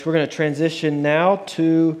We're going to transition now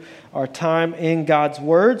to our time in God's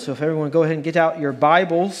Word. So if everyone go ahead and get out your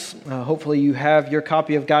Bibles. Hopefully you have your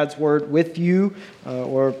copy of God's Word with you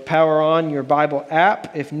or power on your Bible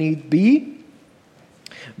app if need be.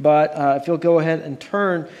 But if you'll go ahead and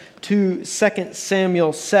turn to 2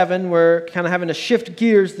 Samuel 7, we're kind of having to shift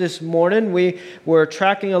gears this morning. We're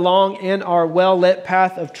tracking along in our Well-Lit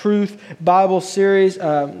Path of Truth Bible series,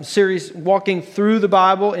 walking through the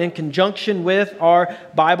Bible in conjunction with our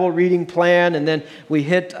Bible reading plan. And then we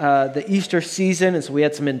hit the Easter season, and so we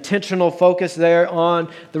had some intentional focus there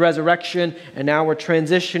on the resurrection. And now we're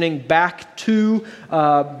transitioning back to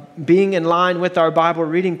being in line with our Bible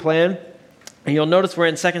reading plan. And you'll notice we're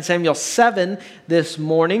in 2 Samuel 7 this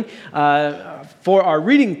morning. For our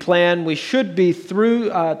reading plan, we should be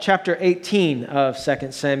through chapter 18 of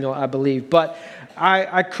 2 Samuel, I believe. But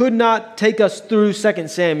I could not take us through 2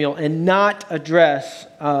 Samuel and not address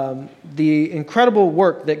the incredible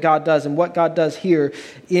work that God does and what God does here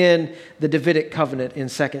in the Davidic covenant in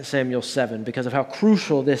 2 Samuel 7 because of how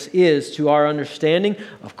crucial this is to our understanding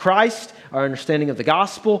of Christ, our understanding of the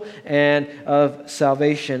gospel, and of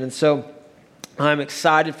salvation. And so I'm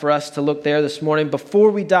excited for us to look there this morning. Before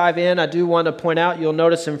we dive in, I do want to point out, you'll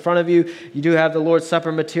notice in front of you, you do have the Lord's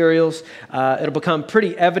Supper materials. It'll become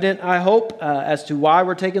pretty evident, I hope, as to why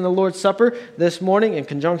we're taking the Lord's Supper this morning in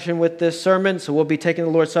conjunction with this sermon. So we'll be taking the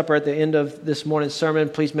Lord's Supper at the end of this morning's sermon.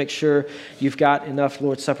 Please make sure you've got enough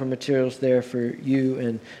Lord's Supper materials there for you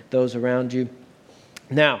and those around you.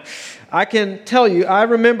 Now, I can tell you, I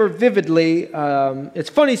remember vividly, it's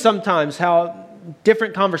funny sometimes how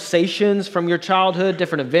different conversations from your childhood,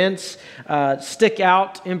 different events stick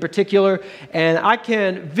out in particular. And I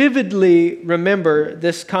can vividly remember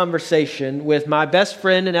this conversation with my best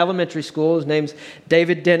friend in elementary school. His name's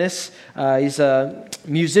David Dennis. He's a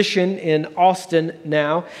musician in Austin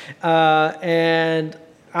now. And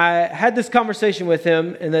I had this conversation with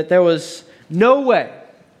him, and that there was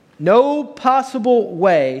no possible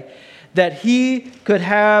way that he could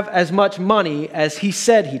have as much money as he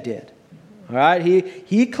said he did. All right,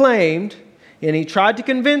 he claimed, and he tried to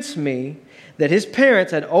convince me, that his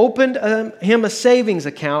parents had opened him a savings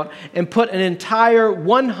account and put an entire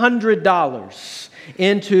 $100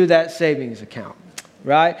 into that savings account,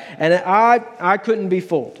 right? And I couldn't be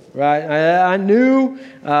fooled, right? I knew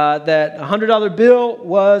that a $100 bill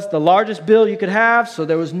was the largest bill you could have, so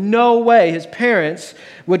there was no way his parents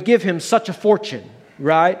would give him such a fortune,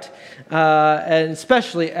 right? And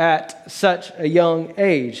especially at such a young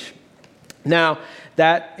age. Now,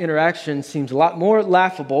 that interaction seems a lot more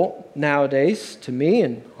laughable nowadays to me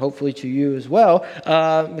and hopefully to you as well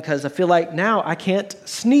because I feel like now I can't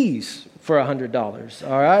sneeze for $100,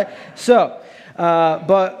 all right? So,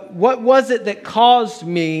 but what was it that caused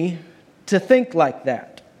me to think like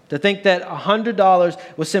that? To think that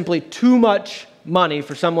 $100 was simply too much money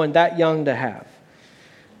for someone that young to have?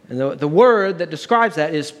 And the word that describes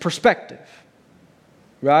that is perspective.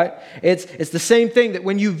 Right? It's the same thing that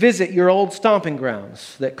when you visit your old stomping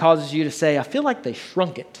grounds that causes you to say, I feel like they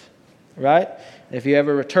shrunk it, right? If you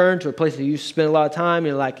ever return to a place that you used to spend a lot of time,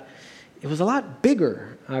 you're like, it was a lot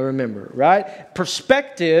bigger, I remember, right?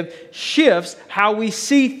 Perspective shifts how we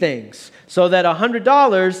see things so that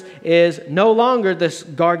 $100 is no longer this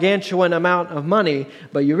gargantuan amount of money,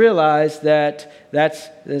 but you realize that that's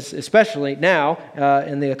especially now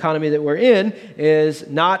in the economy that we're in, is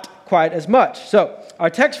not quite as much. So our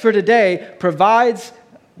text for today provides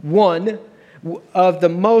one of the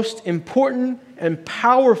most important and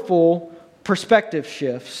powerful perspective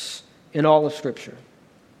shifts in all of Scripture.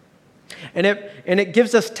 And it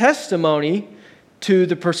gives us testimony to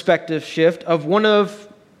the perspective shift of one of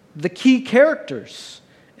the key characters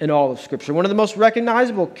in all of Scripture, one of the most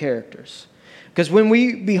recognizable characters. Because when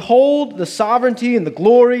we behold the sovereignty and the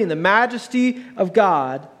glory and the majesty of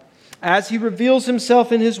God as He reveals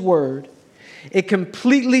Himself in His Word, it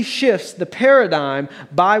completely shifts the paradigm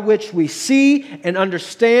by which we see and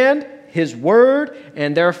understand His Word,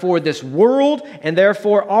 and therefore this world, and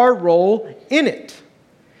therefore our role in it.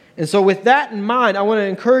 And so with that in mind, I want to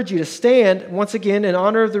encourage you to stand once again in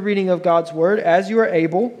honor of the reading of God's Word as you are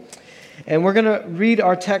able. And we're going to read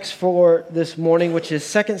our text for this morning, which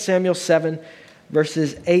is 2 Samuel 7,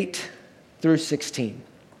 verses 8 through 16.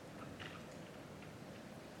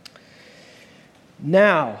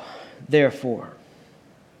 Now, therefore,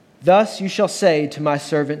 thus you shall say to my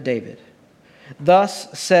servant David,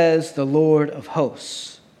 thus says the Lord of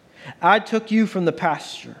hosts, I took you from the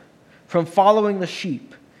pasture, from following the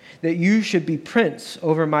sheep, that you should be prince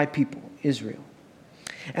over my people, Israel.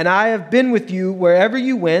 And I have been with you wherever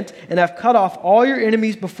you went, and have cut off all your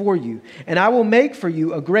enemies before you. And I will make for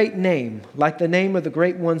you a great name, like the name of the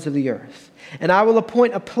great ones of the earth. And I will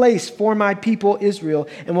appoint a place for my people Israel,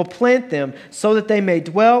 and will plant them so that they may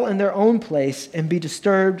dwell in their own place and be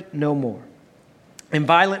disturbed no more. And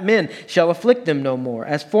violent men shall afflict them no more,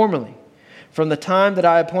 as formerly, from the time that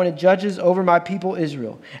I appointed judges over my people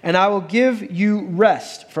Israel. And I will give you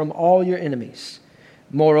rest from all your enemies.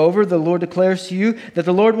 Moreover, the Lord declares to you that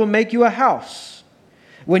the Lord will make you a house.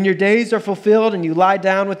 When your days are fulfilled and you lie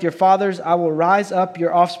down with your fathers, I will rise up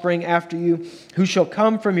your offspring after you, who shall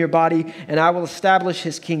come from your body, and I will establish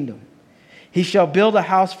his kingdom. He shall build a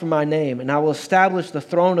house for my name, and I will establish the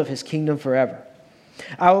throne of his kingdom forever.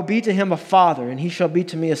 I will be to him a father, and he shall be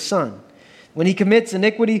to me a son. When he commits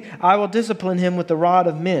iniquity, I will discipline him with the rod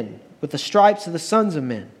of men, with the stripes of the sons of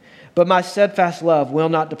men. But my steadfast love will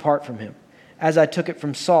not depart from him, as I took it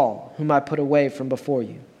from Saul, whom I put away from before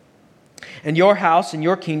you. And your house and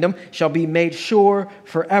your kingdom shall be made sure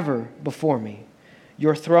forever before me.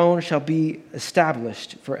 Your throne shall be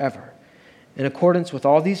established forever. In accordance with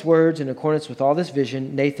all these words, in accordance with all this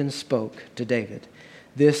vision, Nathan spoke to David.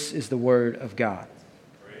 This is the word of God.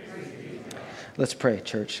 Let's pray,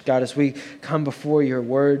 church. God, as we come before your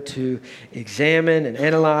word to examine and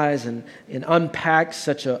analyze and unpack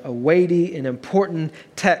such a weighty and important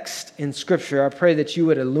text in Scripture, I pray that you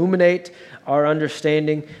would illuminate our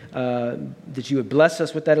understanding, that you would bless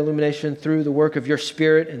us with that illumination through the work of your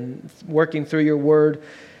Spirit and working through your word.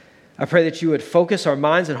 I pray that you would focus our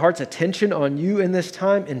minds and hearts' attention on you in this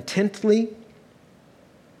time intently,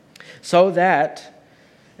 so that,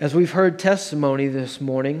 as we've heard testimony this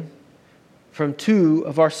morning, from two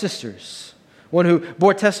of our sisters. One who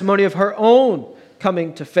bore testimony of her own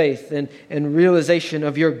coming to faith and realization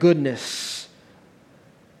of your goodness.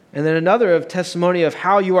 And then another of testimony of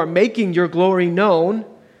how you are making your glory known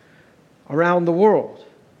around the world.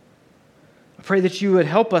 I pray that you would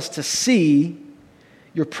help us to see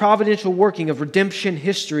your providential working of redemption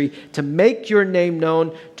history, to make your name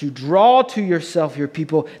known, to draw to yourself your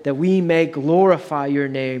people, that we may glorify your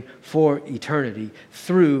name for eternity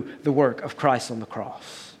through the work of Christ on the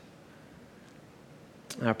cross.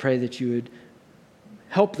 And I pray that you would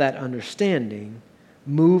help that understanding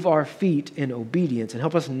move our feet in obedience and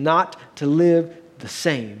help us not to live the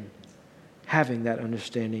same, having that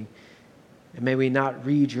understanding. And may we not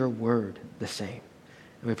read your word the same.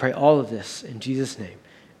 And we pray all of this in Jesus' name.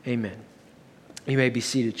 Amen. You may be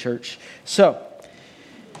seated, church. So,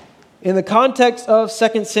 in the context of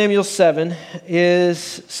 2 Samuel 7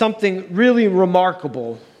 is something really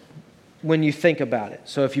remarkable when you think about it.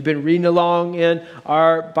 So if you've been reading along in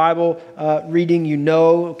our Bible reading, you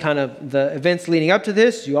know kind of the events leading up to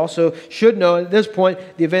this. You also should know at this point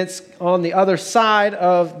the events on the other side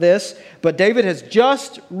of this. But David has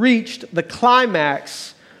just reached the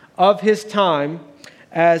climax of his time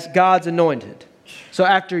as God's anointed. So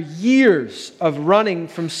after years of running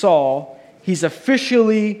from Saul, he's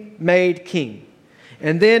officially made king.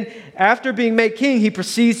 And then after being made king, he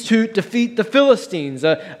proceeds to defeat the Philistines,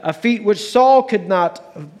 a feat which Saul could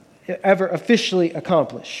not ever officially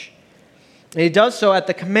accomplish. And he does so at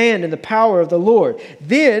the command and the power of the Lord.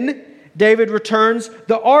 Then David returns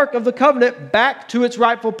the Ark of the Covenant back to its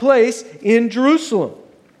rightful place in Jerusalem,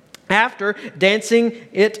 after dancing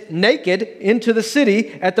it naked into the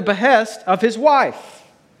city at the behest of his wife.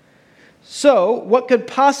 So, what could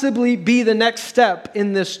possibly be the next step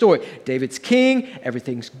in this story? David's king,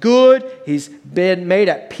 everything's good, he's been made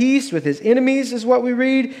at peace with his enemies, is what we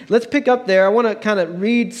read. Let's pick up there. I want to kind of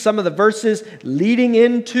read some of the verses leading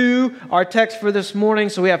into our text for this morning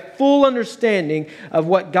so we have full understanding of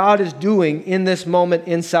what God is doing in this moment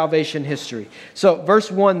in salvation history. So, verse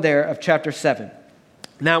 1 there of chapter 7.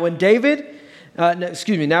 Now when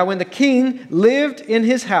the king lived in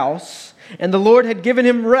his house, and the Lord had given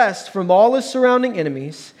him rest from all his surrounding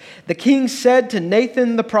enemies, the king said to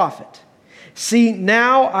Nathan the prophet, "See,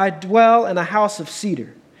 now I dwell in a house of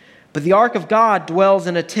cedar, but the ark of God dwells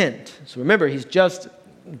in a tent." So remember, he's just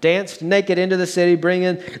danced naked into the city,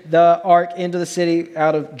 bringing the ark into the city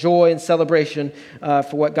out of joy and celebration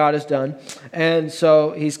for what God has done. And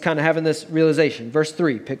so he's kind of having this realization. Verse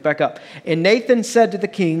 3, pick back up. And Nathan said to the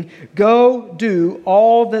king, "Go do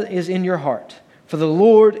all that is in your heart, for the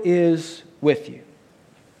Lord is with you."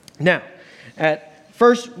 Now, at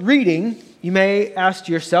first reading, you may ask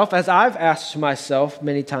yourself, as I've asked myself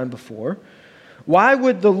many times before, why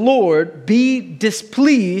would the Lord be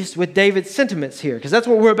displeased with David's sentiments here? Because that's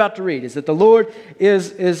what we're about to read, is that the Lord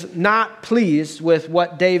is not pleased with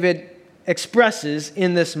what David expresses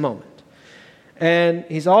in this moment. And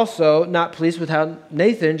he's also not pleased with how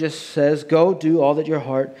Nathan just says, go do all that your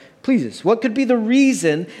heart pleases. What could be the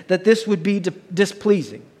reason that this would be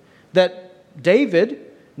displeasing? That David,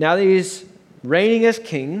 now that he's reigning as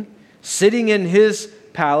king, sitting in his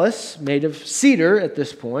palace made of cedar at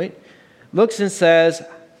this point, looks and says,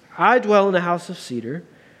 I dwell in a house of cedar.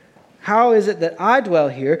 How is it that I dwell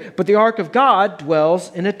here, but the ark of God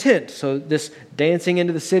dwells in a tent? So this dancing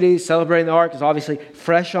into the city, celebrating the ark is obviously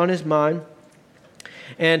fresh on his mind.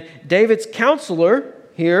 And David's counselor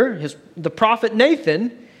here, the prophet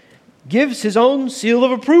Nathan, gives his own seal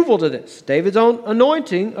of approval to this. David's own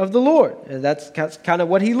anointing of the Lord. And that's kind of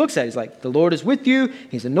what he looks at. He's like, the Lord is with you.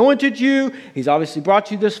 He's anointed you. He's obviously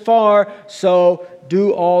brought you this far. So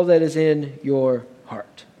do all that is in your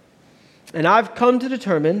heart. And I've come to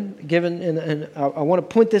determine, and I want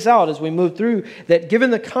to point this out as we move through, that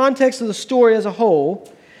given the context of the story as a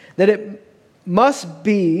whole, that it must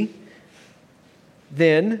be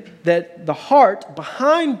then that the heart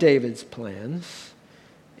behind David's plans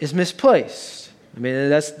is misplaced. I mean,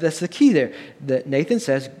 that's the key there. That Nathan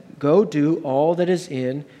says, go do all that is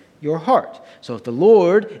in your heart. So if the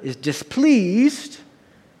Lord is displeased,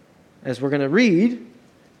 as we're going to read,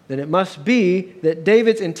 then it must be that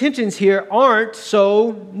David's intentions here aren't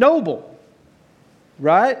so noble.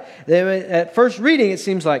 Right? At first reading, it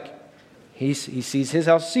seems like he sees his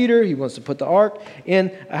house cedar. He wants to put the ark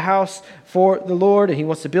in a house for the Lord, and he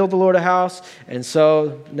wants to build the Lord a house. And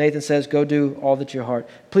so Nathan says, go do all that your heart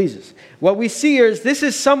pleases. What we see here is this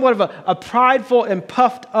is somewhat of a prideful and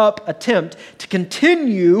puffed up attempt to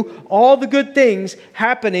continue all the good things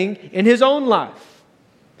happening in his own life.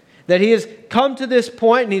 That he has come to this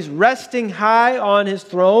point and he's resting high on his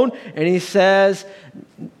throne, and he says,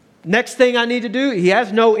 next thing I need to do, he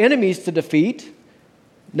has no enemies to defeat.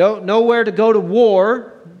 Nowhere to go to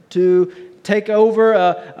war to take over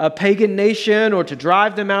a pagan nation or to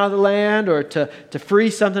drive them out of the land or to free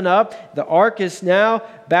something up. The ark is now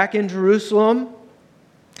back in Jerusalem.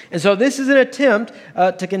 And so this is an attempt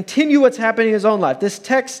to continue what's happening in his own life. This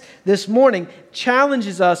text this morning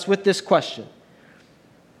challenges us with this question.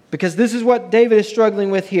 Because this is what David is struggling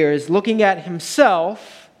with here, is looking at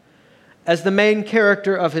himself as the main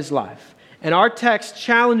character of his life. And our text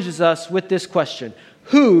challenges us with this question.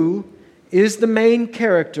 Who is the main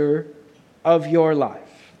character of your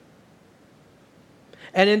life?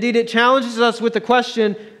 And indeed, it challenges us with the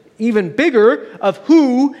question, even bigger, of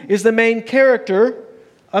who is the main character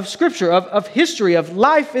of Scripture, of history, of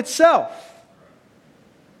life itself.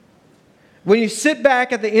 When you sit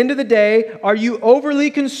back at the end of the day, are you overly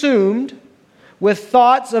consumed with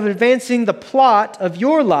thoughts of advancing the plot of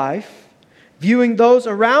your life, viewing those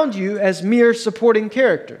around you as mere supporting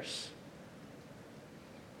characters?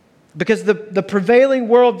 Because the prevailing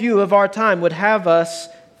worldview of our time would have us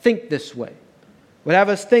think this way. Would have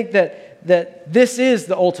us think that this is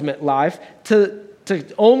the ultimate life, to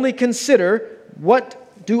only consider,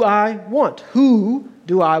 what do I want? Who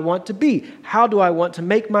do I want to be? How do I want to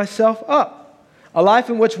make myself up? A life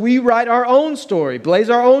in which we write our own story, blaze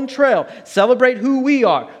our own trail, celebrate who we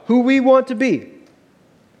are, who we want to be.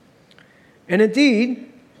 And indeed,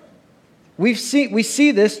 we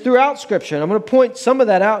see this throughout Scripture, and I'm going to point some of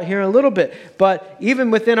that out here in a little bit. But even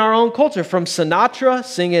within our own culture, from Sinatra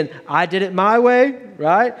singing "I Did It My Way,"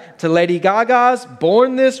 right, to Lady Gaga's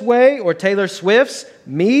 "Born This Way" or Taylor Swift's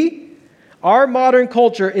 "Me," our modern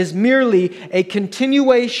culture is merely a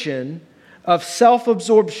continuation of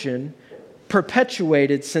self-absorption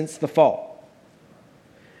perpetuated since the fall.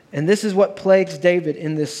 And this is what plagues David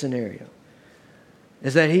in this scenario,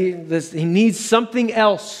 is that he needs something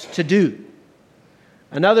else to do.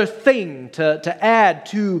 Another thing to add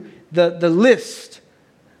to the list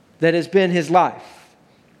that has been his life.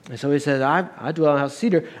 And so he says, I dwell in a house of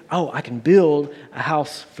cedar. Oh, I can build a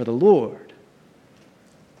house for the Lord.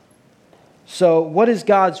 So what is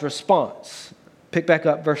God's response? Pick back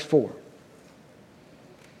up verse 4.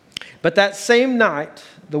 But that same night,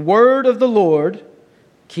 the word of the Lord,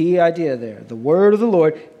 key idea there, the word of the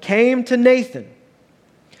Lord came to Nathan.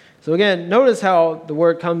 So again, notice how the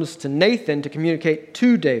word comes to Nathan to communicate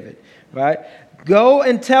to David, right? Go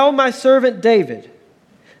and tell my servant David,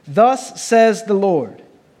 thus says the Lord,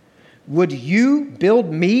 would you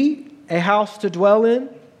build me a house to dwell in?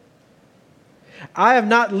 I have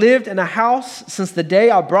not lived in a house since the day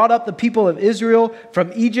I brought up the people of Israel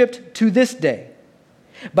from Egypt to this day,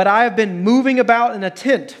 but I have been moving about in a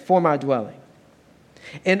tent for my dwelling.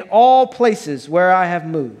 In all places where I have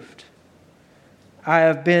moved, I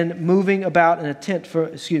have been moving about in a tent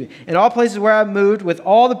in all places where I moved with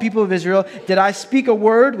all the people of Israel, did I speak a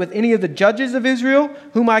word with any of the judges of Israel,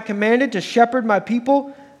 whom I commanded to shepherd my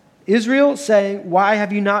people? Israel, saying, why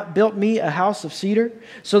have you not built me a house of cedar?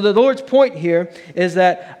 So the Lord's point here is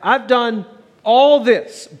that I've done all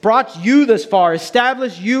this, brought you this far,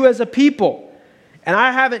 established you as a people, and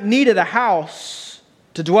I haven't needed a house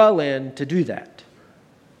to dwell in to do that.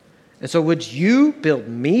 And so would you build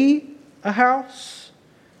me a house?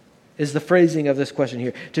 Is the phrasing of this question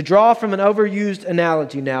here. To draw from an overused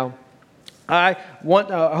analogy now, I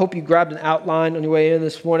hope you grabbed an outline on your way in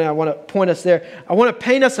this morning. I want to point us there. I want to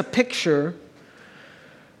paint us a picture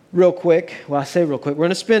real quick. Well, I say real quick. We're going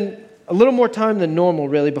to spend a little more time than normal,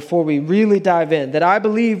 really, before we really dive in. That I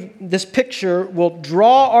believe this picture will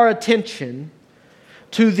draw our attention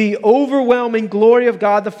to the overwhelming glory of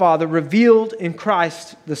God the Father revealed in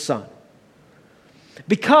Christ the Son.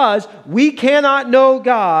 Because we cannot know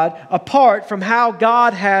God apart from how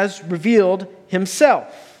God has revealed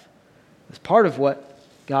Himself. That's part of what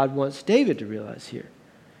God wants David to realize here.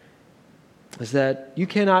 Is that you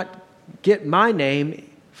cannot get my name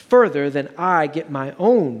further than I get my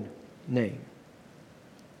own name.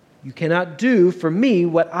 You cannot do for me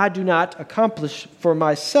what I do not accomplish for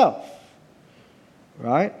myself.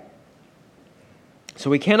 Right? So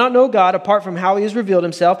we cannot know God apart from how He has revealed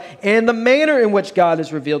Himself, and the manner in which God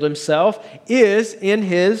has revealed Himself is in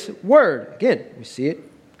His Word. Again, we see it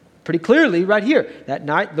pretty clearly right here. That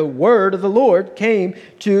night, the word of the Lord came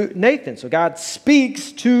to Nathan. So God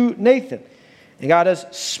speaks to Nathan, and God has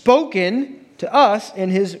spoken to us in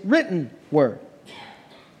His written Word.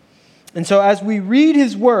 And so as we read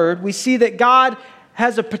His Word, we see that God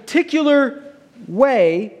has a particular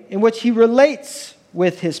way in which He relates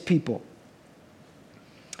with His people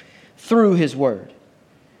through His Word.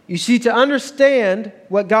 You see, to understand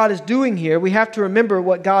what God is doing here, we have to remember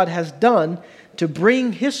what God has done to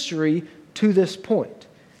bring history to this point.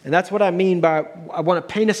 And that's what I mean by, I want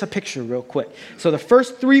to paint us a picture real quick. So the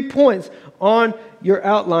first 3 points on your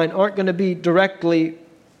outline aren't going to be directly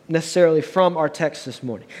necessarily from our text this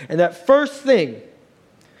morning. And that first thing,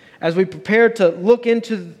 as we prepare to look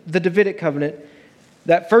into the Davidic covenant,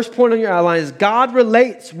 that first point on your outline is God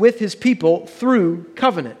relates with His people through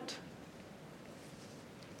covenant.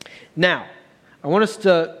 Now, I want us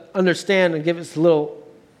to understand and give us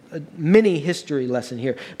a mini history lesson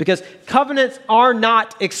here, because covenants are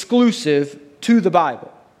not exclusive to the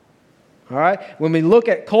Bible. All right? When we look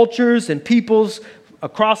at cultures and peoples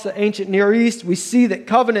across the ancient Near East, we see that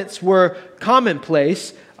covenants were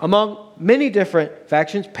commonplace among many different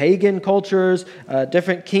factions, pagan cultures,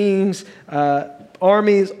 different kings,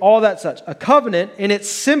 armies, all that such. A covenant, in its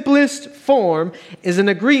simplest form, is an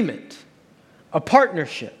agreement, a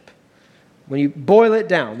partnership. When you boil it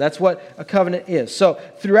down, that's what a covenant is. So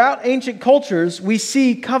throughout ancient cultures, we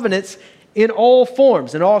see covenants in all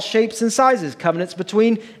forms, in all shapes and sizes. Covenants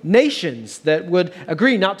between nations that would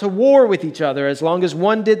agree not to war with each other as long as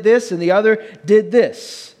one did this and the other did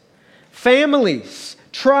this. Families,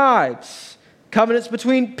 tribes, covenants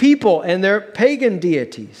between people and their pagan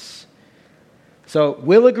deities. So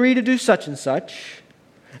we'll agree to do such and such,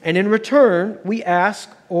 and in return, we ask,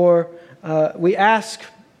 O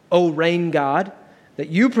rain God, that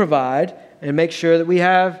you provide and make sure that we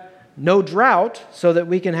have no drought so that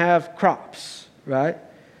we can have crops, right?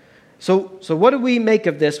 So what do we make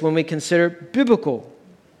of this when we consider biblical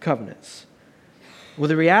covenants? Well,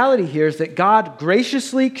 the reality here is that God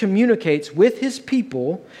graciously communicates with His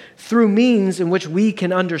people through means in which we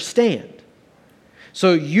can understand.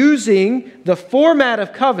 So using the format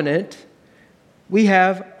of covenant, we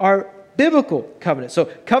have our biblical covenant. So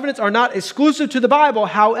covenants are not exclusive to the Bible.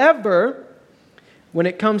 However, when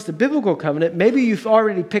it comes to biblical covenant, maybe you've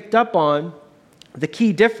already picked up on the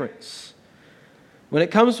key difference. When it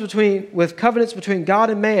comes with covenants between God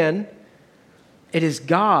and man, it is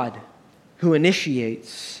God who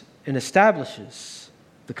initiates and establishes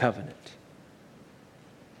the covenant.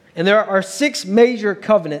 And there are 6 major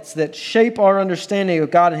covenants that shape our understanding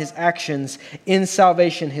of God and His actions in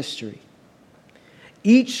salvation history.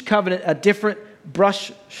 Each covenant a different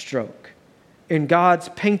brush stroke in God's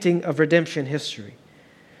painting of redemption history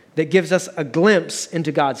that gives us a glimpse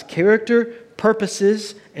into God's character,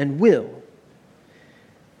 purposes, and will.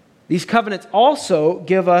 These covenants also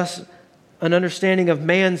give us an understanding of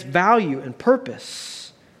man's value and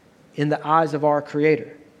purpose in the eyes of our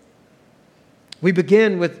Creator. We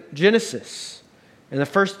begin with Genesis. In the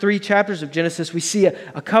first 3 chapters of Genesis, we see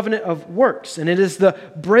a covenant of works, and it is the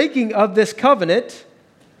breaking of this covenant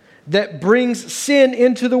that brings sin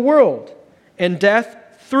into the world and death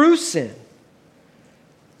through sin.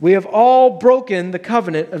 We have all broken the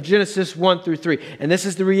covenant of Genesis 1 through 3. And this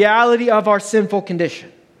is the reality of our sinful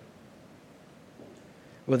condition.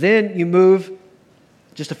 Well, then you move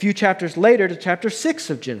just a few chapters later to chapter 6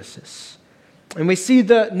 of Genesis. And we see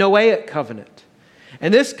the Noahic covenant.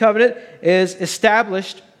 And this covenant is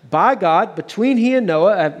established by God between he and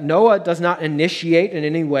Noah. Noah does not initiate in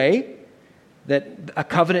any way that a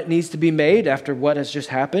covenant needs to be made after what has just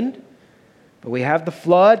happened. But we have the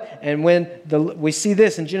flood, and we see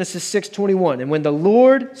this in Genesis 6:21. And when the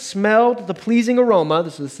Lord smelled the pleasing aroma,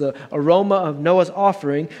 this is the aroma of Noah's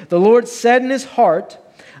offering, the Lord said in his heart,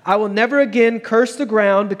 I will never again curse the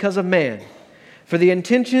ground because of man, for the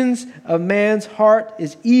intentions of man's heart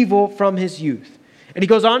is evil from his youth. And he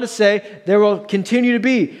goes on to say there will continue to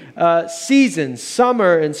be seasons,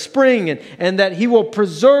 summer and spring, and that he will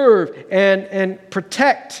preserve and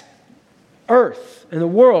protect earth and the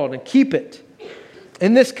world and keep it.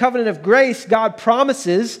 In this covenant of grace, God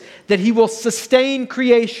promises that he will sustain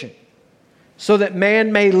creation so that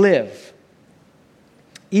man may live,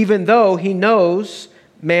 even though he knows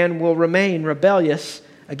man will remain rebellious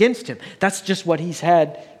against him. That's just what he's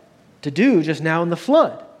had to do just now in the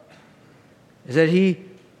flood, is that he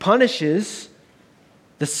punishes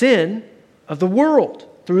the sin of the world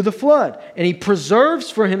through the flood. And he preserves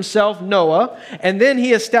for himself Noah, and then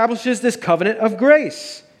he establishes this covenant of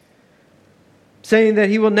grace, saying that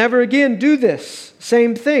he will never again do this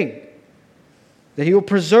same thing, that he will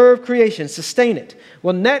preserve creation, sustain it.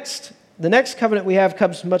 Well, the next covenant we have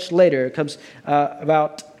comes much later. It comes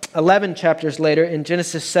about 11 chapters later in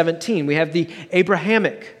Genesis 17. We have the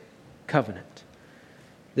Abrahamic covenant.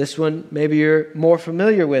 This one maybe you're more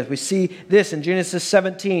familiar with. We see this in Genesis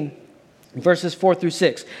 17, verses 4 through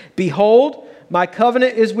 6. Behold, my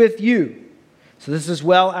covenant is with you. So this is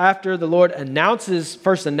well after the Lord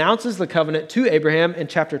first announces the covenant to Abraham in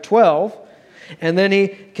chapter 12, and then he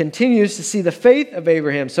continues to see the faith of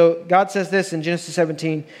Abraham. So God says this in Genesis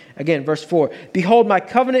 17, again, verse 4. Behold, my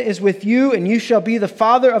covenant is with you, and you shall be the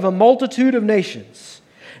father of a multitude of nations.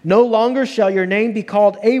 No longer shall your name be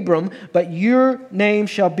called Abram, but your name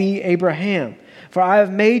shall be Abraham. For I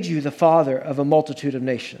have made you the father of a multitude of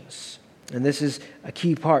nations. And this is a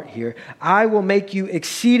key part here. I will make you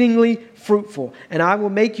exceedingly fruitful, and I will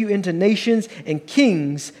make you into nations, and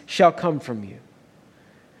kings shall come from you.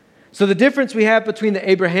 So the difference we have between the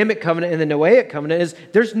Abrahamic covenant and the Noahic covenant is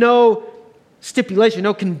there's no stipulation,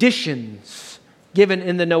 no conditions given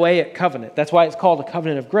in the Noahic covenant. That's why it's called a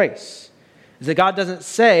covenant of grace. Is that God doesn't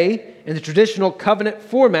say in the traditional covenant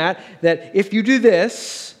format that if you do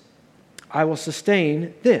this, I will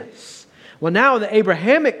sustain this. Well, now in the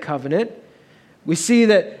Abrahamic covenant, we see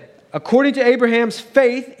that according to Abraham's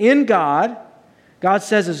faith in God, God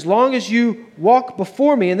says, as long as you walk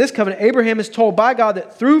before me, in this covenant, Abraham is told by God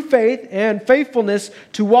that through faith and faithfulness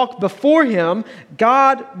to walk before him,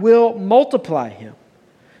 God will multiply him,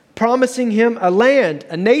 promising him a land,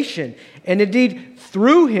 a nation, and indeed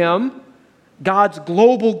through him, God's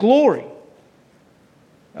global glory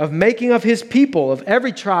of making of his people of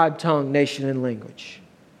every tribe, tongue, nation, and language.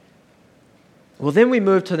 Well, then we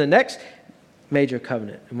move to the next major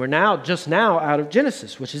covenant, and we're just now out of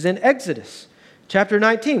Genesis, which is in Exodus. Chapter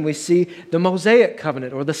 19, we see the Mosaic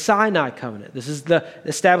covenant or the Sinai covenant. This is the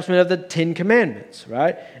establishment of the Ten Commandments,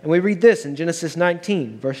 right? And we read this in Genesis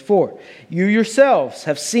 19, verse 4. You yourselves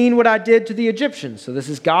have seen what I did to the Egyptians. So this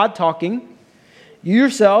is God talking. You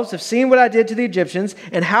yourselves have seen what I did to the Egyptians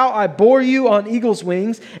and how I bore you on eagle's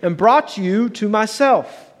wings and brought you to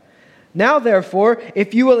myself. Now, therefore,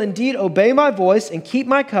 if you will indeed obey my voice and keep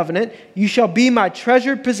my covenant, you shall be my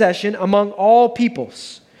treasured possession among all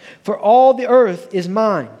peoples. For all the earth is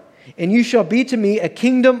mine, and you shall be to me a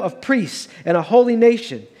kingdom of priests and a holy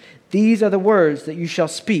nation. These are the words that you shall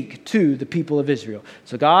speak to the people of Israel.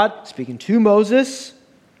 So God, speaking to Moses,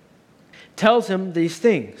 tells him these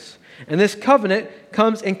things. And this covenant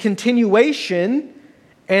comes in continuation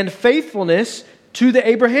and faithfulness to the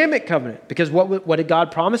Abrahamic covenant. Because what did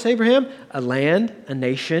God promise Abraham? A land, a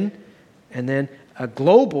nation, and then a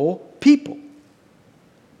global people.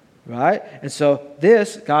 Right? And so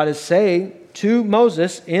this, God is saying to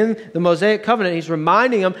Moses in the Mosaic covenant, he's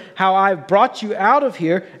reminding him how I brought you out of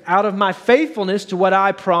here, out of my faithfulness to what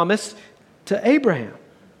I promised to Abraham.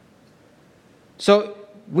 So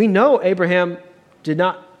we know Abraham did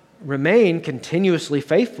not remain continuously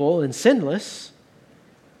faithful and sinless.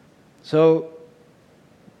 So,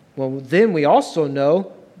 then we also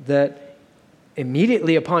know that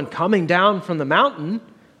immediately upon coming down from the mountain,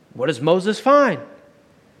 what does Moses find?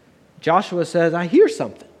 Joshua says, I hear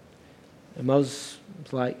something. And Moses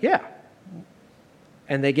is like, yeah.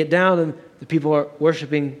 And they get down and the people are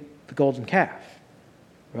worshiping the golden calf.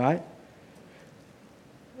 Right?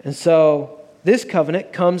 And so this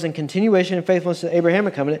covenant comes in continuation and faithfulness to the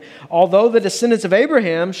Abrahamic covenant. Although the descendants of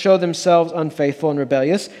Abraham show themselves unfaithful and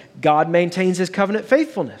rebellious, God maintains his covenant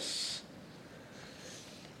faithfulness.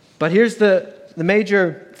 But here's the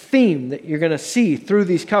major theme that you're going to see through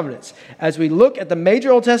these covenants. As we look at the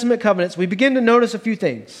major Old Testament covenants, we begin to notice a few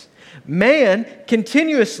things. Man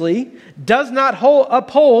continuously does not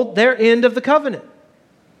uphold their end of the covenant.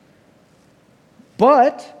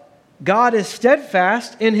 But God is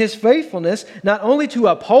steadfast in his faithfulness, not only to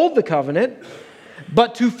uphold the covenant,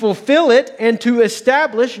 but to fulfill it and to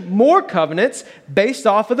establish more covenants based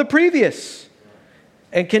off of the previous,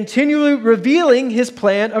 and continually revealing his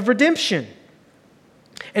plan of redemption.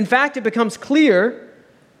 In fact, it becomes clear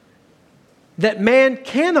that man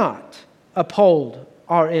cannot uphold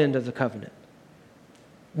our end of the covenant,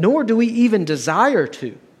 nor do we even desire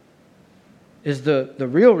to, is the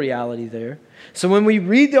real reality there. So when we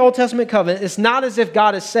read the Old Testament covenant, it's not as if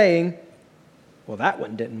God is saying, well, that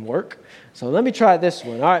one didn't work, so let me try this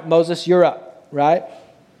one. All right, Moses, you're up, right?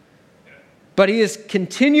 But he is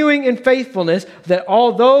continuing in faithfulness, that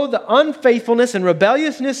although the unfaithfulness and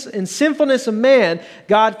rebelliousness and sinfulness of man,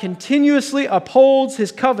 God continuously upholds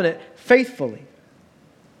his covenant faithfully.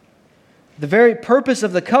 The very purpose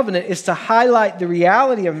of the covenant is to highlight the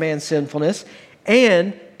reality of man's sinfulness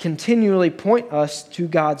and continually point us to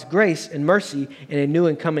God's grace and mercy in a new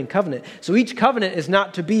and coming covenant. So each covenant is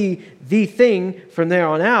not to be the thing from there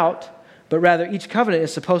on out, but rather each covenant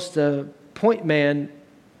is supposed to point man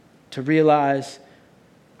to realize,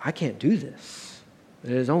 I can't do this.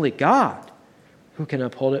 It is only God who can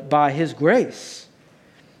uphold it by his grace.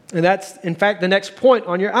 And that's, in fact, the next point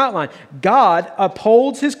on your outline. God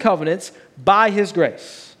upholds his covenants by his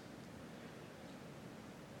grace.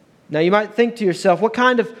 Now you might think to yourself, what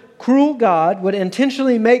kind of cruel God would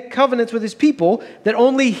intentionally make covenants with his people that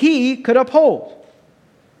only he could uphold?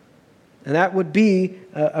 And that would be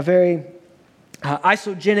a very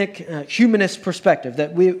isogenic humanist perspective,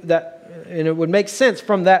 and it would make sense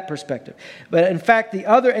from that perspective. But in fact, the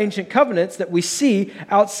other ancient covenants that we see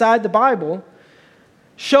outside the Bible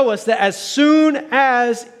show us that as soon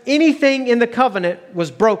as anything in the covenant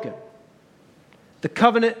was broken, the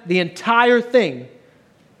covenant, the entire thing,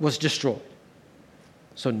 was destroyed.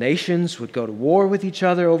 So nations would go to war with each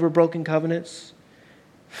other over broken covenants.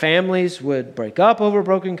 Families would break up over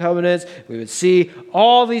broken covenants. We would see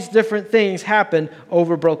all these different things happen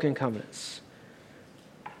over broken covenants.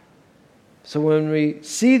 So when we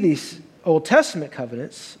see these Old Testament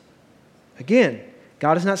covenants, again,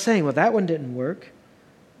 God is not saying, well, that one didn't work.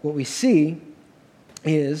 What we see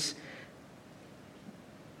is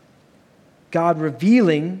God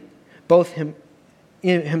revealing both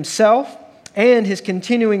himself and his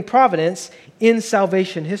continuing providence in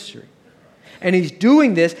salvation history. And he's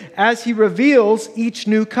doing this as he reveals each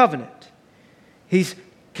new covenant. He's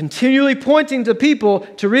continually pointing to people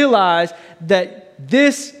to realize that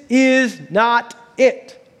this is not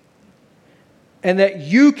it. And that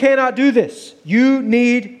you cannot do this. You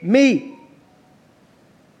need me.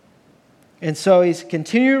 And so he's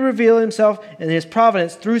continuing to reveal himself and his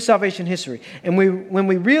providence through salvation history. And when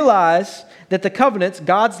we realize that the covenants,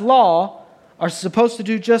 God's law, are supposed to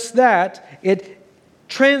do just that, it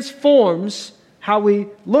transforms how we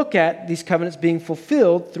look at these covenants being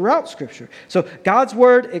fulfilled throughout Scripture. So God's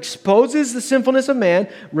word exposes the sinfulness of man,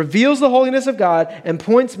 reveals the holiness of God, and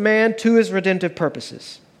points man to his redemptive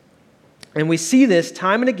purposes. And we see this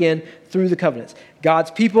time and again through the covenants. God's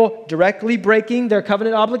people directly breaking their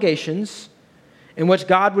covenant obligations, in which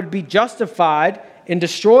God would be justified in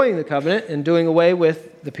destroying the covenant and doing away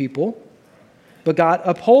with the people. But God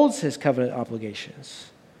upholds his covenant obligations,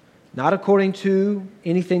 not according to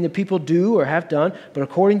anything that people do or have done, but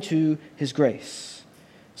according to his grace.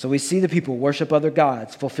 So we see the people worship other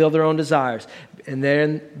gods, fulfill their own desires, and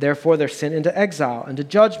then therefore they're sent into exile, into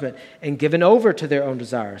judgment, and given over to their own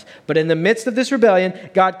desires. But in the midst of this rebellion,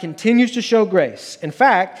 God continues to show grace. In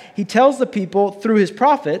fact, he tells the people through his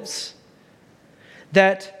prophets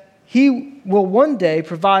that he will one day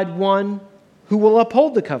provide one who will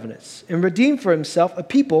uphold the covenants and redeem for himself a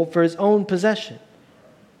people for his own possession.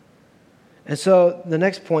 And so the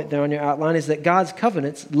next point there on your outline is that God's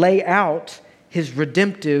covenants lay out his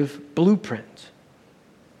redemptive blueprint.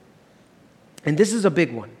 And this is a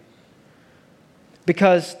big one.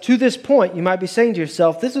 Because to this point, you might be saying to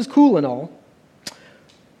yourself, this is cool and all,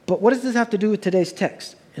 but what does this have to do with today's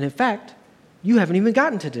text? And in fact, you haven't even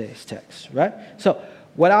gotten to today's text, right? So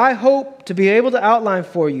what I hope to be able to outline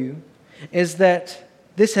for you is that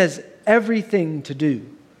this has everything to do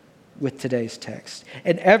with today's text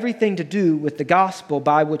and everything to do with the gospel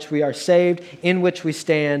by which we are saved, in which we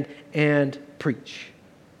stand and preach.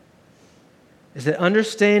 is that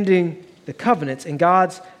understanding the covenants and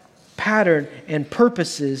God's pattern and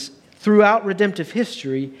purposes throughout redemptive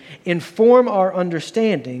history inform our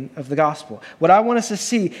understanding of the gospel. What I want us to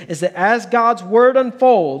see is that as God's word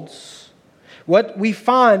unfolds, what we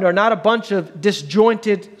find are not a bunch of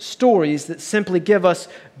disjointed stories that simply give us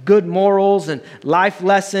good morals and life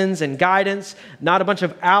lessons and guidance, not a bunch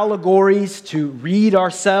of allegories to read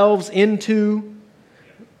ourselves into.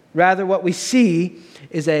 Rather, what we see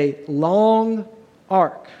is a long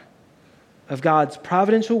arc of God's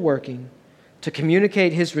providential working to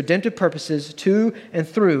communicate His redemptive purposes to and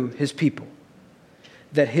through His people,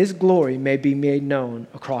 that His glory may be made known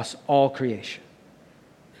across all creation.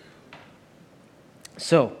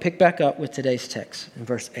 So, pick back up with today's text in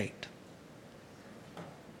verse 8.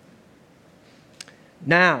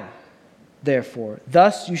 Now, therefore,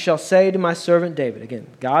 thus you shall say to my servant David. Again,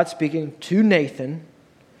 God speaking to Nathan,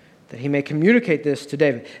 that he may communicate this to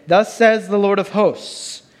David. Thus says the Lord of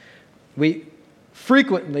hosts. We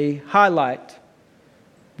frequently highlight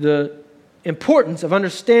the importance of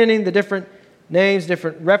understanding the different names,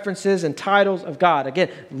 different references and titles of God. Again,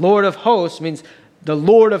 Lord of hosts means the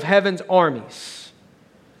Lord of heaven's armies.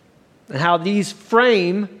 And how these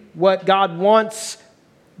frame what God wants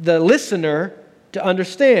the listener to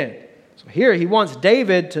understand. So here he wants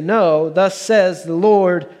David to know, thus says the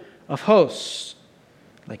Lord of hosts.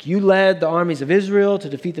 Like you led the armies of Israel to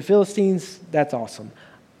defeat the Philistines, that's awesome.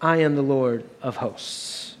 I am the Lord of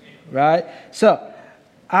hosts, right? So,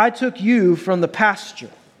 I took you from the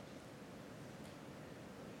pasture,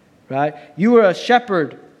 right? You were a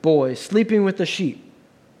shepherd boy sleeping with the sheep,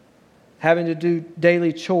 having to do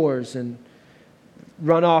daily chores and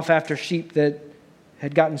run off after sheep that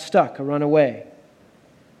had gotten stuck or run away,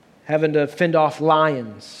 having to fend off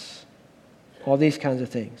lions, all these kinds of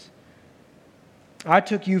things. I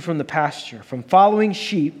took you from the pasture, from following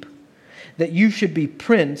sheep, that you should be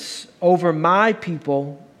prince over my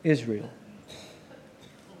people, Israel.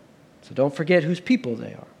 So don't forget whose people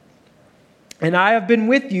they are. And I have been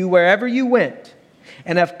with you wherever you went,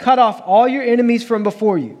 and have cut off all your enemies from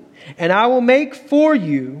before you. And I will make for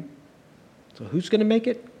you, so who's going to make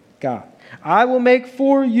it? God. I will make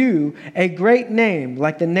for you a great name,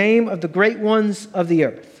 like the name of the great ones of the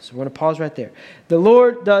earth. So we're going to pause right there. The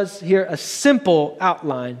Lord does here a simple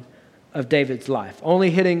outline of David's life,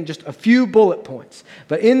 only hitting just a few bullet points.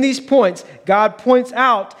 But in these points, God points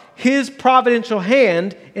out His providential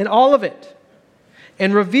hand in all of it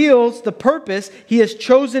and reveals the purpose He has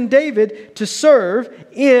chosen David to serve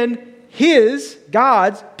in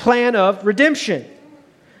God's plan of redemption.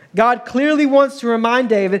 God clearly wants to remind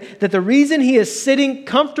David that the reason he is sitting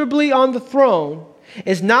comfortably on the throne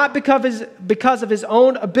is not because of his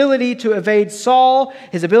own ability to evade Saul,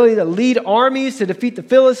 his ability to lead armies to defeat the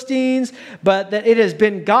Philistines, but that it has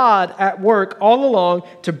been God at work all along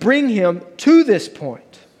to bring him to this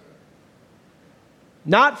point.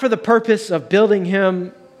 Not for the purpose of building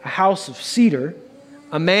him a house of cedar,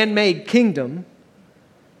 a man-made kingdom,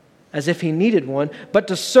 as if he needed one, but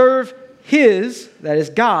to serve that is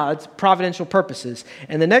God's providential purposes.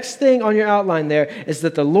 And the next thing on your outline there is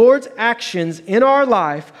that the Lord's actions in our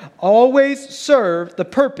life always serve the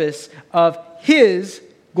purpose of His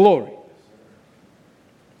glory.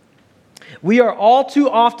 We are all too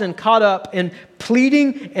often caught up in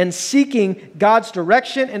pleading and seeking God's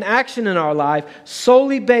direction and action in our life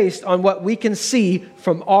solely based on what we can see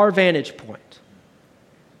from our vantage point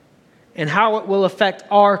and how it will affect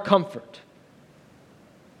our comfort.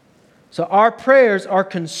 So our prayers are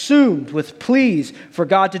consumed with pleas for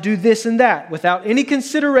God to do this and that without any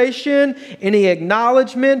consideration, any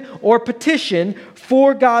acknowledgement, or petition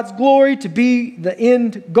for God's glory to be the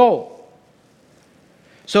end goal.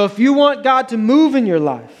 So if you want God to move in your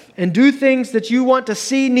life and do things that you want to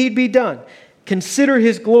see need be done, consider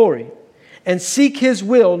His glory and seek His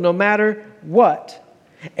will no matter what.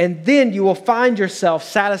 And then you will find yourself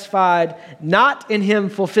satisfied not in Him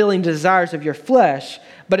fulfilling the desires of your flesh,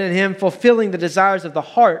 but in Him fulfilling the desires of the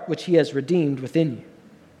heart which He has redeemed within you.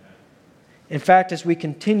 In fact, as we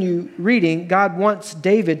continue reading, God wants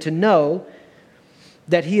David to know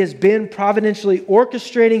that he has been providentially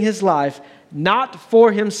orchestrating his life not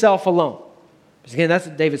for himself alone. Because again, that's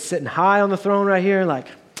David sitting high on the throne right here, like,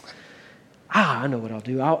 I know what I'll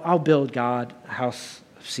do. I'll build God a house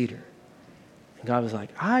of cedar. And God was like,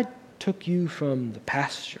 I took you from the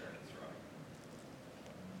pasture.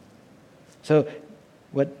 So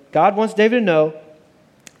what God wants David to know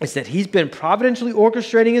is that he's been providentially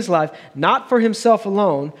orchestrating his life, not for himself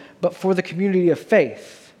alone, but for the community of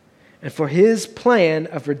faith and for his plan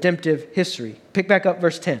of redemptive history. Pick back up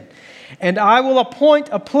verse 10. And I will appoint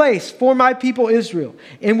a place for my people Israel,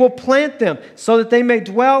 and will plant them so that they may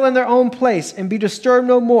dwell in their own place and be disturbed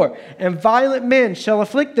no more. And violent men shall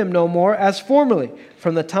afflict them no more as formerly,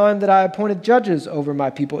 from the time that I appointed judges over my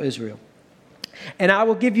people Israel. And I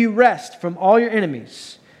will give you rest from all your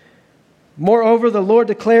enemies. Moreover, the Lord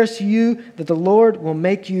declares to you that the Lord will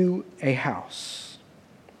make you a house.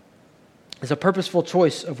 There's a purposeful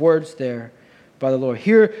choice of words there by the Lord.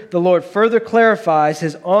 Here, the Lord further clarifies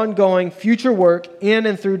his ongoing future work in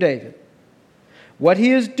and through David. What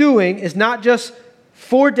he is doing is not just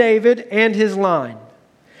for David and his line,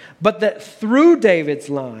 but that through David's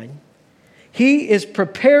line, he is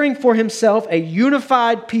preparing for himself a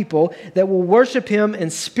unified people that will worship him in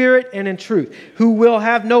spirit and in truth, who will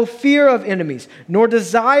have no fear of enemies, nor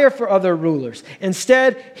desire for other rulers.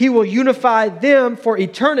 Instead, he will unify them for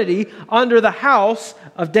eternity under the house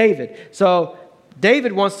of David. So,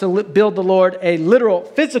 David wants to build the Lord a literal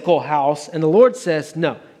physical house, and the Lord says,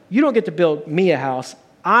 no, you don't get to build me a house.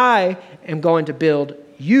 I am going to build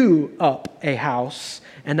you up a house,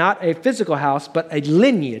 and not a physical house, but a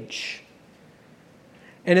lineage.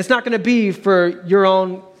 And it's not going to be for your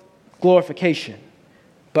own glorification,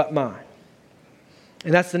 but mine.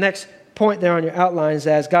 And that's the next point there on your outlines,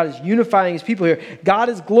 as God is unifying his people here. God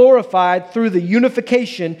is glorified through the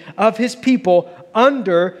unification of his people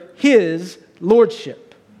under his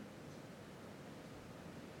lordship.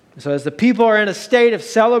 So as the people are in a state of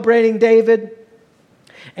celebrating David,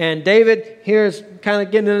 and David here is kind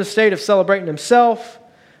of getting in a state of celebrating himself,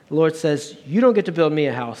 the Lord says, you don't get to build me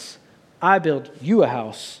a house. I build you a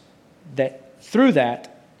house that through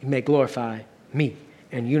that you may glorify me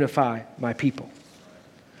and unify my people.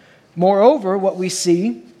 Moreover, what we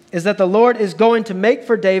see is that the Lord is going to make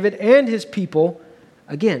for David and his people,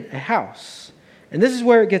 again, a house. And this is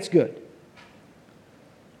where it gets good.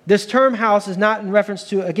 This term house is not in reference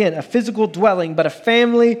to, again, a physical dwelling, but a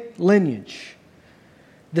family lineage.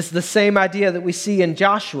 This is the same idea that we see in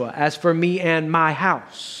Joshua, as for me and my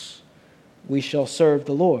house, we shall serve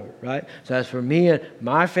the Lord, right? So as for me and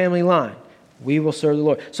my family line, we will serve the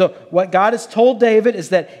Lord. So what God has told David is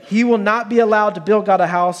that he will not be allowed to build God a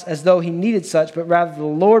house as though he needed such, but rather the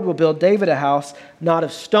Lord will build David a house, not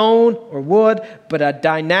of stone or wood, but a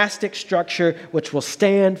dynastic structure which will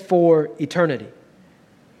stand for eternity.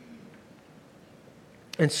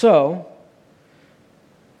 And so,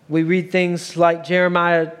 we read things like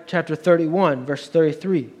Jeremiah chapter 31, verse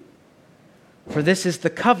 33. For this is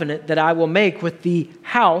the covenant that I will make with the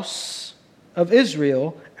house of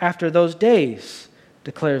Israel after those days,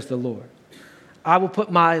 declares the Lord. I will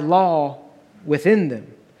put my law within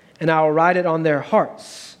them, and I will write it on their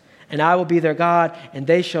hearts, and I will be their God, and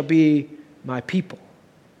they shall be my people.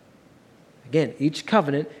 Again, each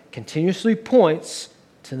covenant continuously points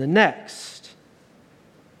to the next.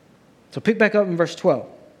 So pick back up in verse 12.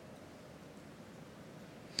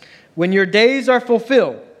 When your days are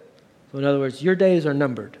fulfilled, so in other words, your days are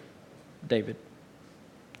numbered, David.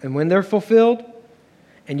 And when they're fulfilled,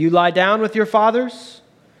 and you lie down with your fathers,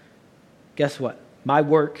 guess what? My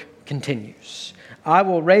work continues. I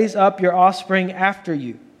will raise up your offspring after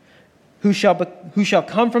you, who shall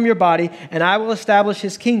come from your body, and I will establish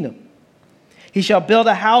his kingdom. He shall build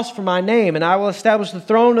a house for my name, and I will establish the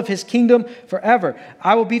throne of his kingdom forever.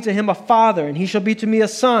 I will be to him a father, and he shall be to me a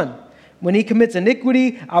son. When he commits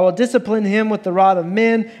iniquity, I will discipline him with the rod of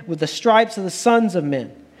men, with the stripes of the sons of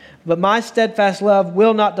men. But my steadfast love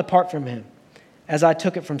will not depart from him, as I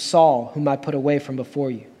took it from Saul, whom I put away from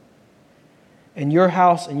before you. And your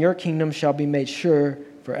house and your kingdom shall be made sure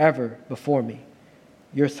forever before me.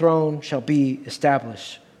 Your throne shall be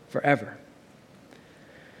established forever.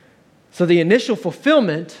 So the initial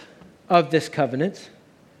fulfillment of this covenant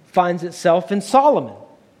finds itself in Solomon,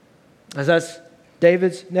 as that's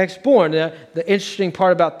David's next born. The interesting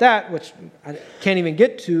part about that, which I can't even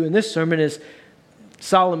get to in this sermon, is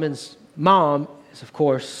Solomon's mom is, of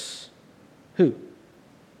course, who?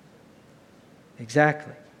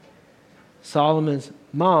 Exactly. Solomon's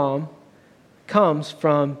mom comes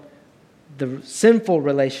from the sinful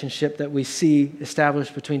relationship that we see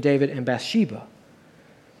established between David and Bathsheba.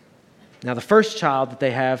 Now, the first child that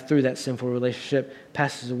they have through that sinful relationship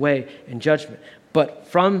passes away in judgment. But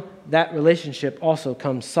from that relationship also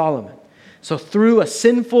comes Solomon. So through a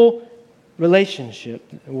sinful relationship,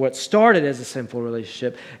 what started as a sinful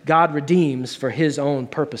relationship, God redeems for his own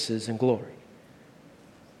purposes and glory.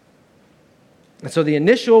 And so the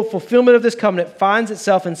initial fulfillment of this covenant finds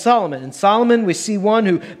itself in Solomon. In Solomon, we see one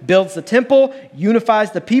who builds the temple,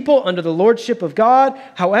 unifies the people under the lordship of God.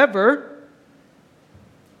 However,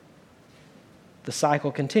 the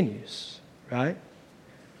cycle continues, right?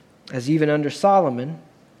 As even under Solomon,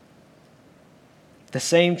 The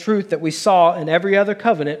same truth that we saw in every other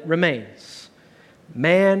covenant remains.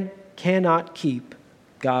 Man cannot keep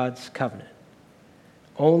God's covenant.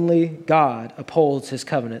 Only God upholds his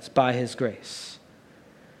covenants by his grace.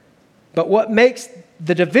 But what makes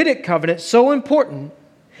the Davidic covenant so important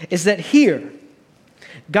is that here,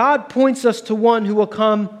 God points us to one who will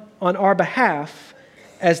come on our behalf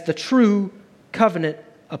as the true covenant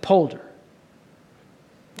upholder.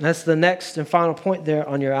 That's the next and final point there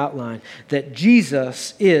on your outline, that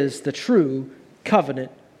Jesus is the true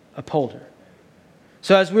covenant upholder.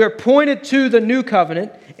 So as we are pointed to the new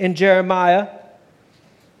covenant in Jeremiah,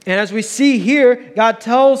 and as we see here, God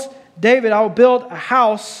tells David, I will build a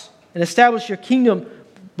house and establish your kingdom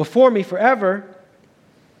before me forever.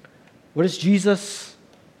 What does Jesus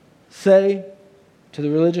say to the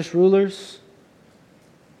religious rulers?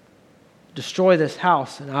 Destroy this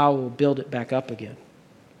house and I will build it back up again.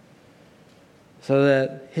 So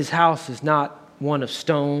that his house is not one of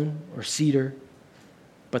stone or cedar,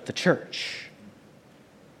 but the church.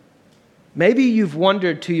 Maybe you've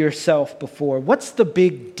wondered to yourself before, what's the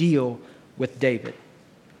big deal with David?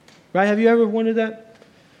 Right? Have you ever wondered that?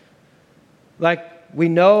 Like, we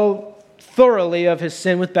know thoroughly of his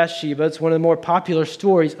sin with Bathsheba. It's one of the more popular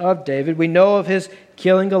stories of David. We know of his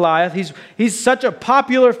killing Goliath. He's such a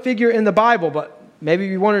popular figure in the Bible, but maybe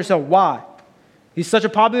you wonder yourself, why? He's such a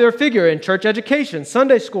popular figure in church education,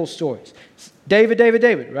 Sunday school stories. David,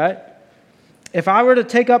 right? If I were to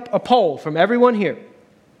take up a poll from everyone here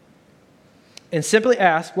and simply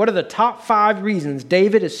ask, what are the top 5 reasons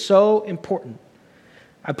David is so important?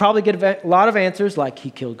 I'd probably get a lot of answers like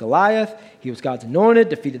he killed Goliath, he was God's anointed,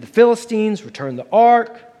 defeated the Philistines, returned the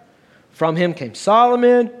ark, from him came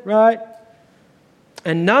Solomon, right?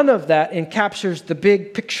 And none of that encaptures the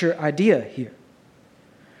big picture idea here,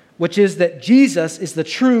 which is that Jesus is the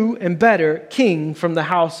true and better king from the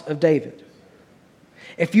house of David.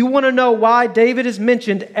 If you want to know why David is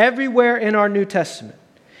mentioned everywhere in our New Testament,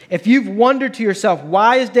 if you've wondered to yourself,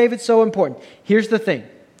 why is David so important? Here's the thing.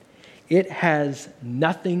 It has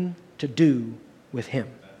nothing to do with him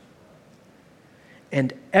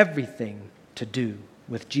and everything to do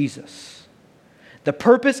with Jesus. The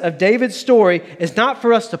purpose of David's story is not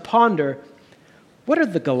for us to ponder, what are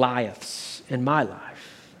the Goliaths in my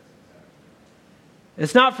life?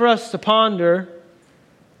 It's not for us to ponder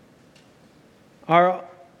our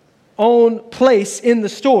own place in the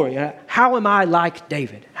story. How am I like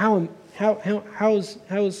David? How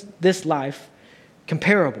is this life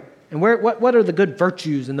comparable? And what are the good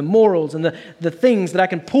virtues and the morals and the things that I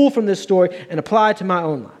can pull from this story and apply to my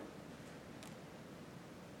own life?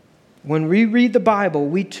 When we read the Bible,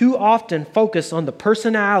 we too often focus on the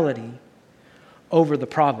personality over the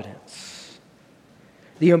providence.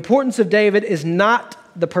 The importance of David is not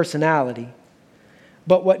the personality,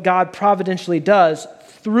 but what God providentially does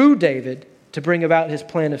through David to bring about his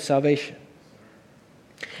plan of salvation.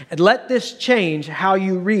 And let this change how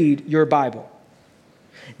you read your Bible.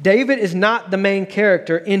 David is not the main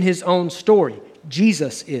character in his own story.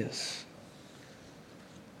 Jesus is.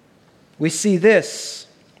 We see this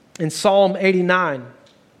in Psalm 89,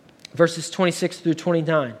 verses 26 through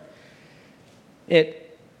 29.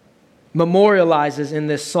 It memorializes in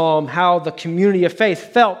this psalm how the community of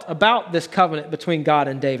faith felt about this covenant between God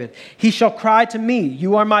and David. He shall cry to me,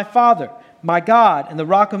 you are my Father, my God, and the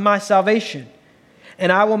rock of my salvation.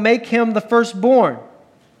 And I will make him the firstborn.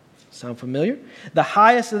 Sound familiar? The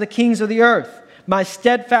highest of the kings of the earth. My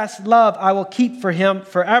steadfast love I will keep for him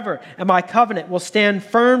forever, and my covenant will stand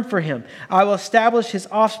firm for him. I will establish his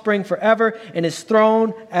offspring forever, and his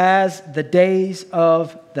throne as the days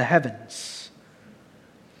of the heavens.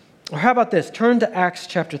 Or how about this? Turn to Acts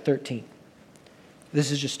chapter 13. This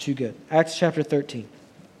is just too good. Acts chapter 13.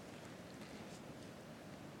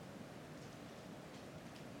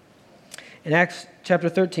 In Acts chapter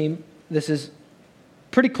 13, this is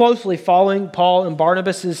pretty closely following Paul and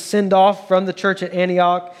Barnabas' send-off from the church at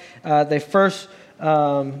Antioch. They first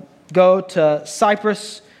go to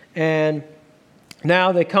Cyprus, and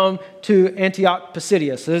now they come to Antioch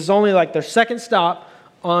Pisidia. So this is only like their second stop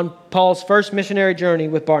on Paul's first missionary journey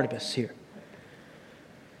with Barnabas here.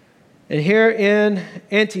 And here in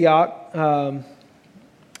Antioch,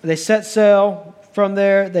 they set sail from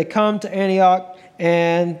there. They come to Antioch,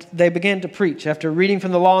 and they begin to preach. After reading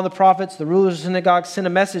from the law and the prophets, the rulers of the synagogue sent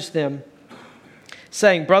a message to them,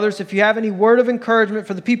 saying, brothers, if you have any word of encouragement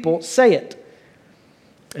for the people, say it.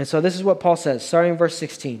 And so this is what Paul says, starting in verse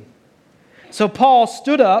 16. So Paul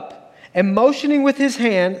stood up and motioning with his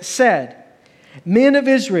hand said, men of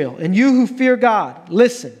Israel, and you who fear God,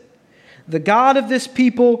 listen. The God of this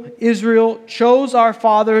people, Israel, chose our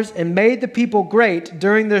fathers and made the people great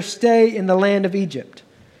during their stay in the land of Egypt.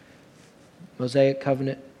 Mosaic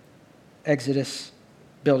covenant, Exodus,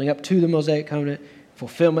 building up to the Mosaic covenant,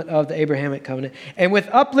 fulfillment of the Abrahamic covenant. And with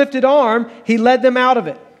uplifted arm, he led them out of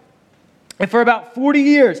it. And for about 40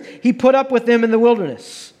 years, he put up with them in the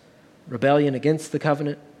wilderness. Rebellion against the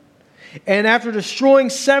covenant. And after destroying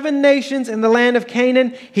 7 nations in the land of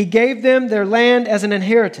Canaan, he gave them their land as an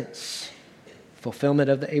inheritance. Fulfillment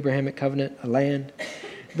of the Abrahamic covenant, a land.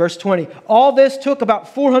 Verse 20, all this took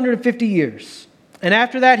about 450 years. And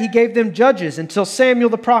after that, he gave them judges until Samuel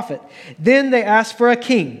the prophet. Then they asked for a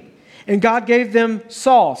king. And God gave them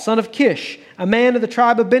Saul, son of Kish, a man of the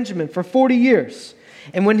tribe of Benjamin, for 40 years.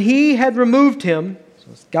 And when he had removed him, so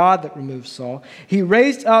it's God that removed Saul, he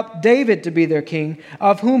raised up David to be their king,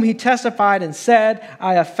 of whom he testified and said,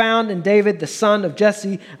 I have found in David the son of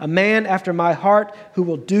Jesse, a man after my heart, who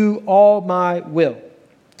will do all my will.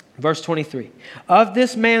 Verse 23, of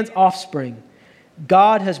this man's offspring,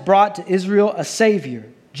 God has brought to Israel a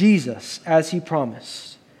Savior, Jesus, as he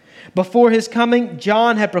promised. Before his coming,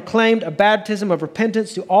 John had proclaimed a baptism of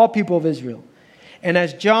repentance to all people of Israel. And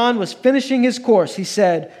as John was finishing his course, he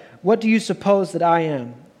said, what do you suppose that I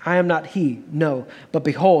am? I am not he, no. But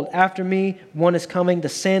behold, after me one is coming, the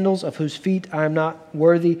sandals of whose feet I am not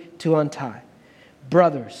worthy to untie.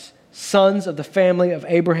 Brothers, sons of the family of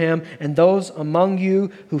Abraham, and those among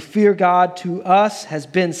you who fear God, to us has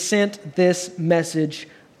been sent this message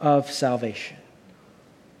of salvation.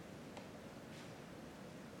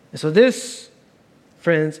 And so this,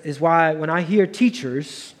 friends, is why when I hear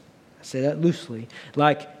teachers, I say that loosely,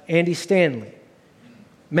 like Andy Stanley,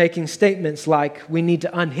 making statements like we need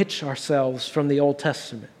to unhitch ourselves from the Old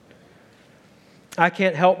Testament, I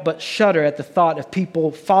can't help but shudder at the thought of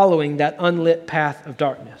people following that unlit path of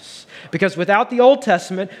darkness. Because without the Old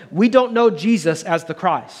Testament, we don't know Jesus as the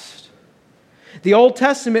Christ. The Old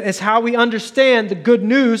Testament is how we understand the good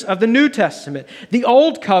news of the New Testament. The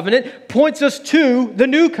Old Covenant points us to the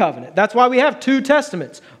New Covenant. That's why we have 2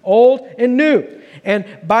 testaments, Old and New. And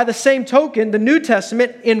by the same token, the New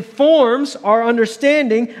Testament informs our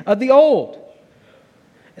understanding of the Old.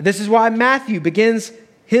 And this is why Matthew begins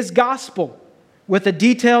his gospel with a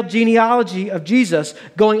detailed genealogy of Jesus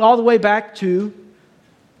going all the way back to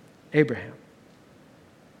Abraham,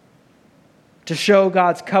 to show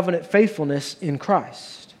God's covenant faithfulness in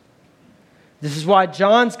Christ. This is why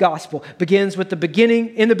John's gospel begins with the beginning.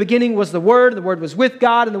 In the beginning was the Word was with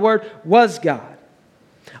God, and the Word was God.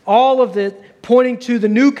 All of it pointing to the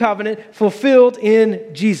new covenant fulfilled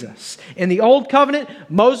in Jesus. In the old covenant,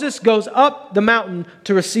 Moses goes up the mountain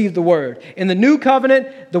to receive the Word. In the new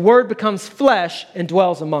covenant, the Word becomes flesh and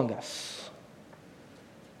dwells among us.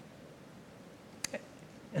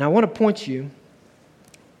 And I want to point you,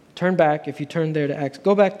 turn back, if you turn there to Acts,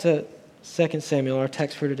 go back to 2 Samuel, our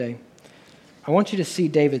text for today. I want you to see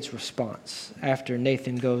David's response after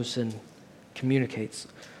Nathan goes and communicates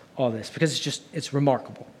all this, because it's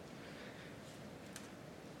remarkable.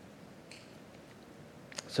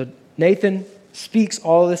 So Nathan speaks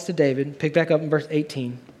all of this to David. Pick back up in verse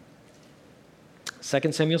 18.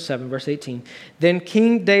 2 Samuel 7, verse 18. Then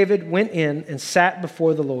King David went in and sat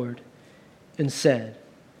before the Lord and said,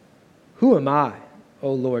 "Who am I,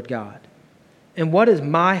 O Lord God? And what is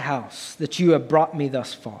my house that you have brought me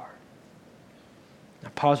thus far?"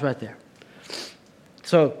 Now pause right there.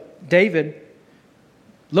 So David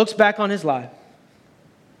looks back on his life,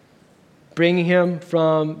 bringing him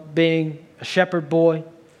from being a shepherd boy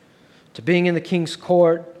to being in the king's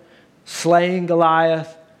court, slaying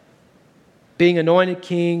Goliath, being anointed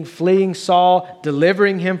king, fleeing Saul,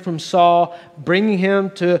 delivering him from Saul, bringing him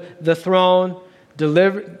to the throne,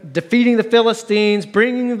 defeating the Philistines,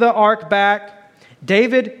 bringing the ark back.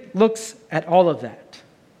 David looks at all of that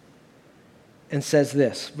and says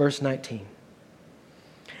this, verse 19.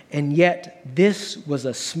 "And yet this was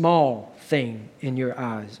a small thing in your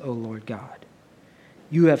eyes, O Lord God.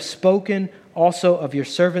 You have spoken also of your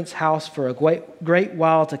servant's house for a great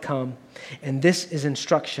while to come, and this is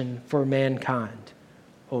instruction for mankind,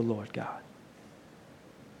 O Lord God."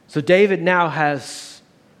 So David now has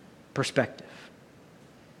perspective,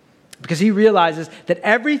 because he realizes that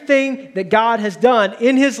everything that God has done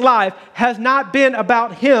in his life has not been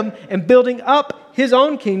about him and building up his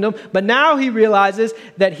own kingdom, but now he realizes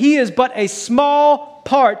that he is but a small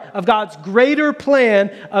part of God's greater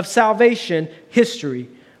plan of salvation history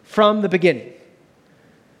from the beginning,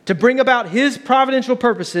 to bring about his providential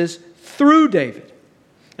purposes through David.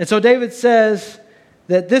 And so David says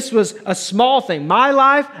that this was a small thing. My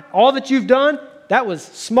life, all that you've done, that was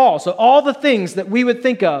small. So all the things that we would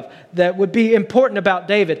think of that would be important about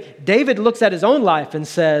David, David looks at his own life and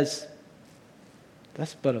says,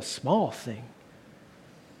 that's but a small thing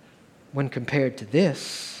when compared to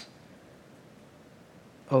this.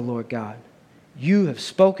 O Lord God, you have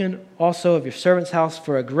spoken also of your servant's house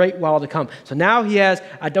for a great while to come. So now he has,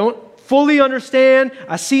 I don't fully understand.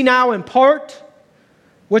 I see now in part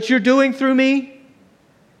what you're doing through me.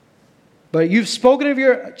 But you've spoken of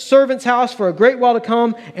your servant's house for a great while to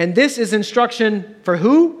come. And this is instruction for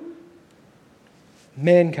who?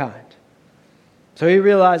 Mankind. So he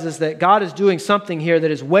realizes that God is doing something here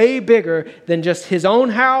that is way bigger than just his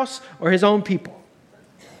own house or his own people.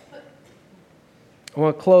 I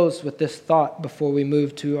want to close with this thought before we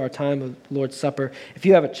move to our time of Lord's Supper. If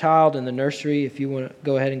you have a child in the nursery, if you want to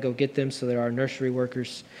go ahead and go get them so that our nursery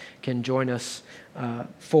workers can join us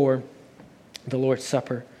for the Lord's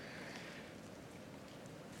Supper.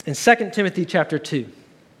 In 2 Timothy chapter 2,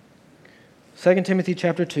 2 Timothy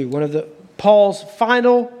chapter 2, one of Paul's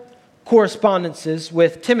final correspondences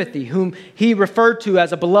with Timothy, whom he referred to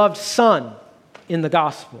as a beloved son in the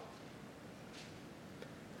gospel.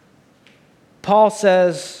 Paul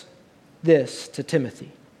says this to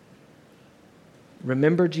Timothy: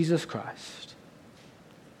 remember Jesus Christ,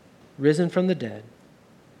 risen from the dead,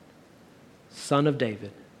 Son of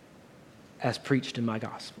David, as preached in my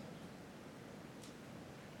gospel.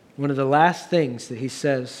 One of the last things that he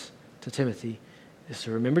says to Timothy is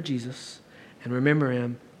to remember Jesus and remember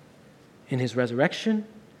him in his resurrection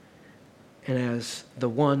and as the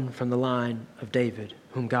one from the line of David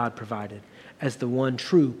whom God provided, as the one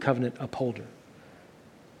true covenant upholder.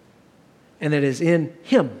 And that is in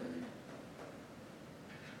him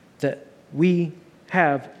that we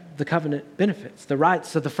have the covenant benefits. The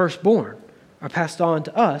rights of the firstborn are passed on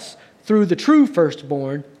to us through the true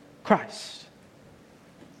firstborn, Christ.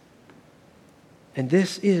 And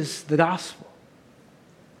this is the gospel,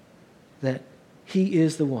 that he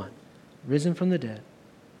is the one, risen from the dead,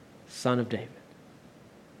 Son of David.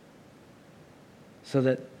 So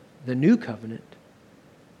that the new covenant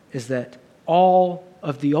is that all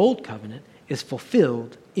of the old covenant is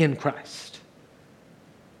fulfilled in Christ.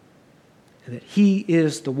 And that he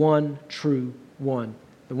is the one true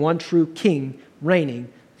King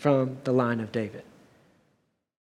reigning from the line of David.